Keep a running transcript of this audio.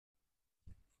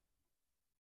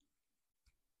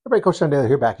Everybody, Coach Daly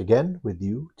here, back again with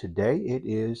you today. It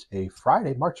is a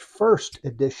Friday, March 1st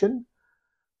edition,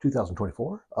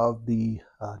 2024, of the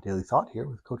Daily Thought here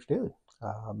with Coach Daly.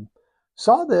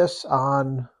 Saw this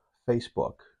on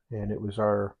Facebook, and it was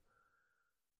our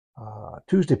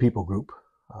Tuesday People group,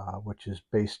 which is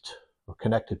based or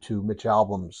connected to Mitch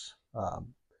Albom's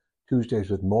Tuesdays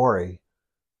with Maury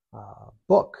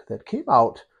book that came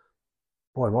out,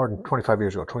 more than 25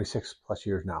 years ago, 26 plus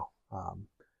years now.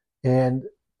 And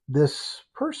this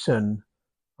person,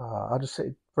 I'll just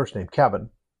say first name, Kevin,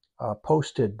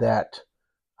 posted that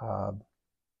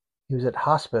he was at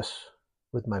hospice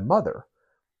with my mother.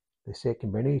 They say it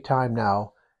can be any time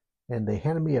now. And they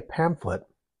handed me a pamphlet.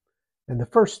 And the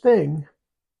first page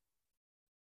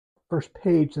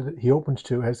that he opens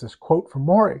to has this quote from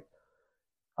Maury.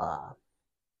 And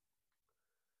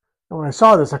when I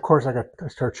saw this, of course, I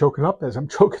started choking up, as I'm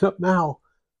choking up now.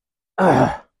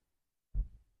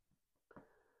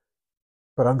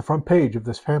 But on the front page of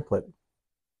this pamphlet,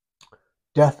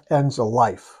 death ends a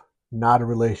life, not a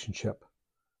relationship.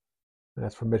 And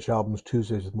that's from Mitch Albom's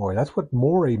Tuesdays with Maury. That's what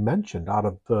Maury mentioned out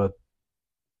of the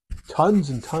tons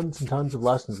and tons and tons of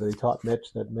lessons that he taught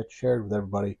Mitch, that Mitch shared with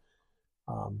everybody.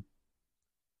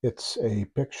 It's a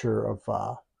picture of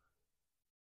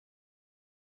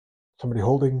somebody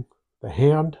holding the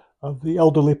hand of the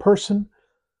elderly person,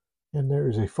 and there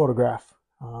is a photograph,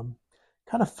 kind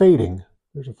of fading.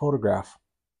 There's a photograph,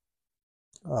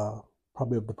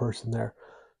 probably of the person there.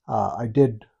 I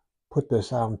did put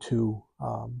this onto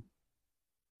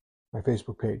my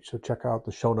Facebook page, so check out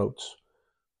the show notes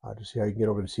to see how you can get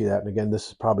over to see that. And again, this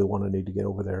is probably one I need to get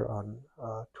over there on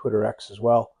Twitter X as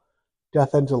well.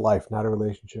 Death ends a life, not a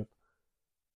relationship.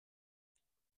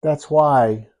 That's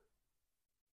why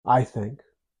I think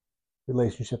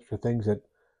relationships are things that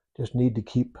just need to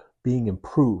keep being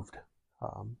improved.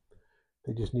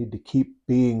 They just need to keep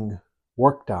being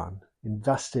worked on,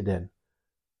 invested in.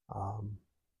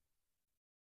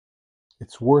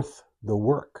 It's worth the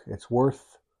work. It's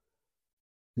worth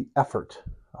the effort.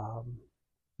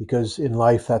 Because in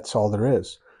life, that's all there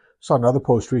is. Saw another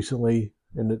post recently,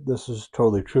 and this is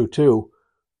totally true too.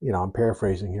 I'm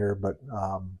paraphrasing here, but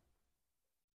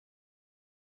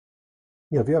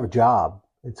if you have a job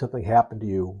and something happened to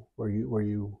you where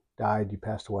you died, you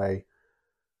passed away,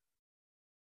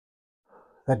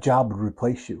 that job would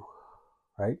replace you,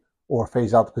 right? Or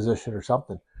phase out the position or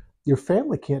something. Your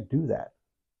family can't do that.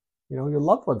 Your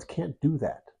loved ones can't do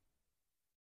that.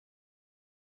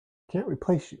 Can't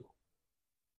replace you.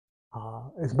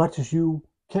 As much as you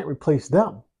can't replace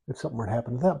them if something were to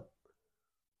happen to them.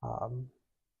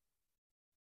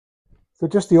 So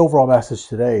just the overall message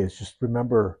today is just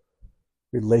remember,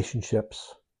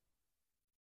 relationships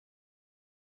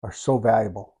are so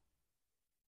valuable.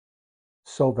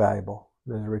 So valuable.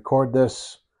 And as I record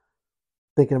this,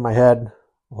 thinking in my head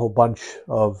a whole bunch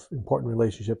of important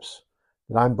relationships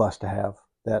that I'm blessed to have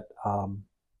that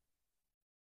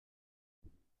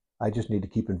I just need to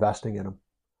keep investing in them.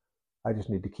 I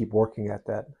just need to keep working at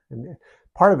that. And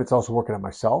part of it's also working on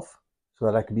myself so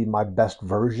that I can be my best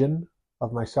version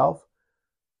of myself.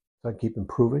 So I can keep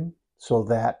improving so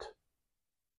that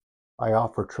I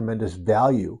offer tremendous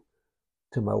value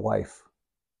to my wife,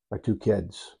 my two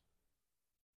kids,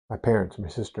 my parents, my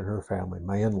sister and her family,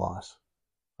 my in-laws,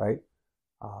 right?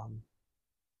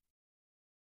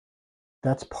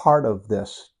 That's part of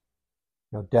this.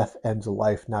 Death ends a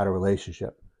life, not a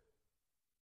relationship.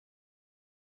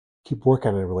 Keep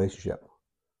working on a relationship.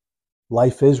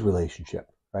 Life is relationship,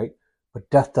 right? But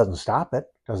death doesn't stop it,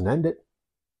 doesn't end it.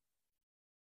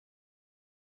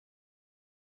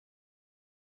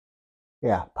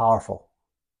 Yeah, powerful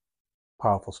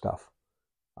stuff.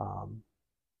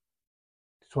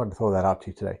 Just wanted to throw that out to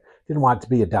you today. Didn't want it to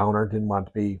be a downer, didn't want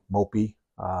it to be mopey,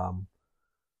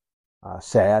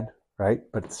 sad, right?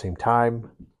 But at the same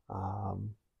time,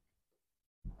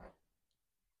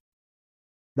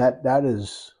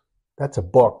 that's a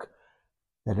book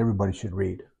that everybody should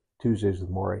read. Tuesdays with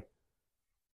Maury.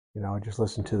 I just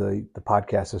listened to the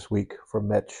podcast this week from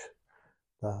Mitch,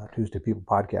 the Tuesday People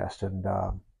podcast, and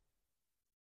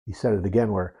he said it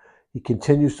again where he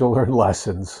continues to learn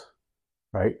lessons,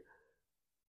 right,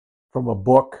 from a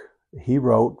book he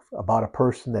wrote about a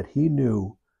person that he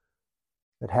knew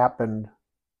that happened.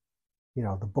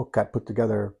 The book got put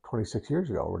together 26 years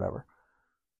ago or whatever.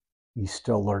 He's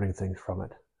still learning things from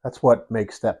it. That's what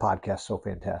makes that podcast so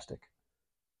fantastic,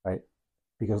 right?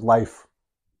 Because life,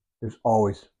 there's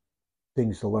always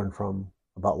things to learn from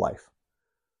about life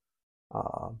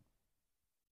and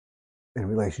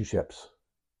relationships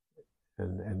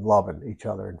and loving each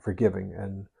other and forgiving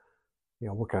and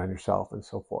working on yourself and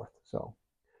so forth. So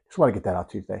Just want to get that out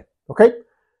to you today. Okay?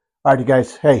 All right, you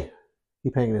guys. Hey,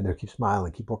 keep hanging in there. Keep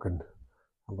smiling. Keep working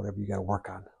on whatever you got to work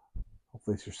on.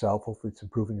 Hopefully it's yourself. Hopefully it's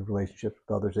improving your relationships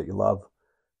with others that you love.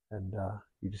 And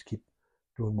you just keep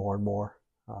doing more and more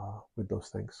with those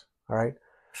things. All right?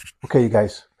 Okay, you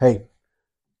guys. Hey,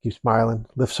 keep smiling.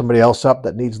 Lift somebody else up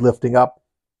that needs lifting up,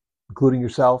 including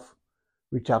yourself.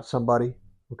 Reach out to somebody,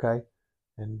 okay?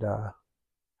 And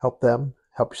help them,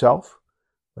 help yourself.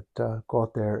 But go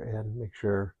out there and make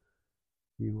sure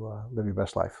you live your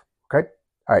best life, okay?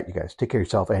 All right, you guys. Take care of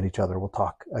yourself and each other. We'll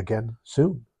talk again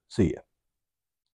soon. See ya.